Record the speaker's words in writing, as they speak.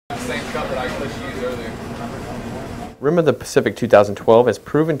Same cup that I pushed you earlier. Rim of the Pacific 2012 has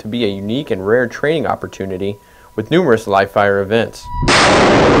proven to be a unique and rare training opportunity with numerous live fire events.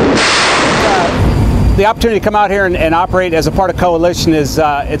 The opportunity to come out here and operate as a part of coalition is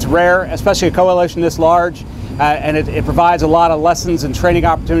it's rare, especially a coalition this large, and it provides a lot of lessons and training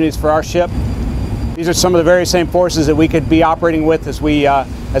opportunities for our ship. These are some of the very same forces that we could be operating with as we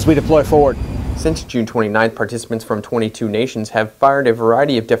deploy forward. Since June 29th, participants from 22 nations have fired a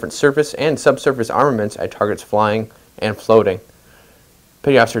variety of different surface and subsurface armaments at targets flying and floating.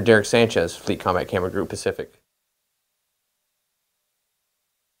 Petty Officer Derek Sanchez, Fleet Combat Camera Group Pacific.